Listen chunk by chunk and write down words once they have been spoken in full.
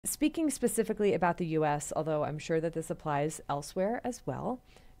Speaking specifically about the US, although I'm sure that this applies elsewhere as well,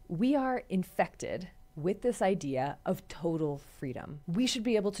 we are infected with this idea of total freedom. We should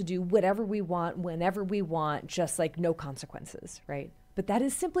be able to do whatever we want, whenever we want, just like no consequences, right? But that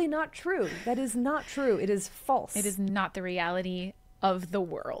is simply not true. That is not true. It is false. It is not the reality of the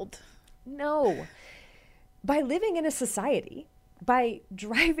world. No. By living in a society, by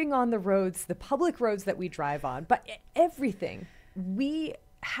driving on the roads, the public roads that we drive on, but everything, we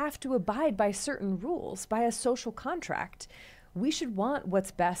have to abide by certain rules, by a social contract. We should want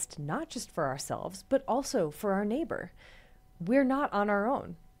what's best, not just for ourselves, but also for our neighbor. We're not on our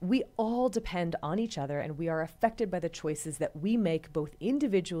own. We all depend on each other, and we are affected by the choices that we make both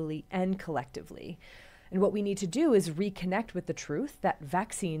individually and collectively. And what we need to do is reconnect with the truth that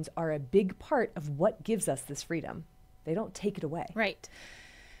vaccines are a big part of what gives us this freedom. They don't take it away. Right.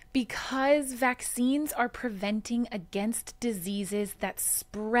 Because vaccines are preventing against diseases that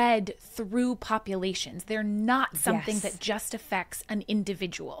spread through populations. They're not something that just affects an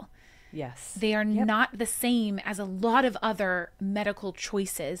individual. Yes. They are not the same as a lot of other medical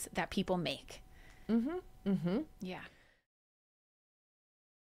choices that people make. Mm-hmm. Mm-hmm. Yeah.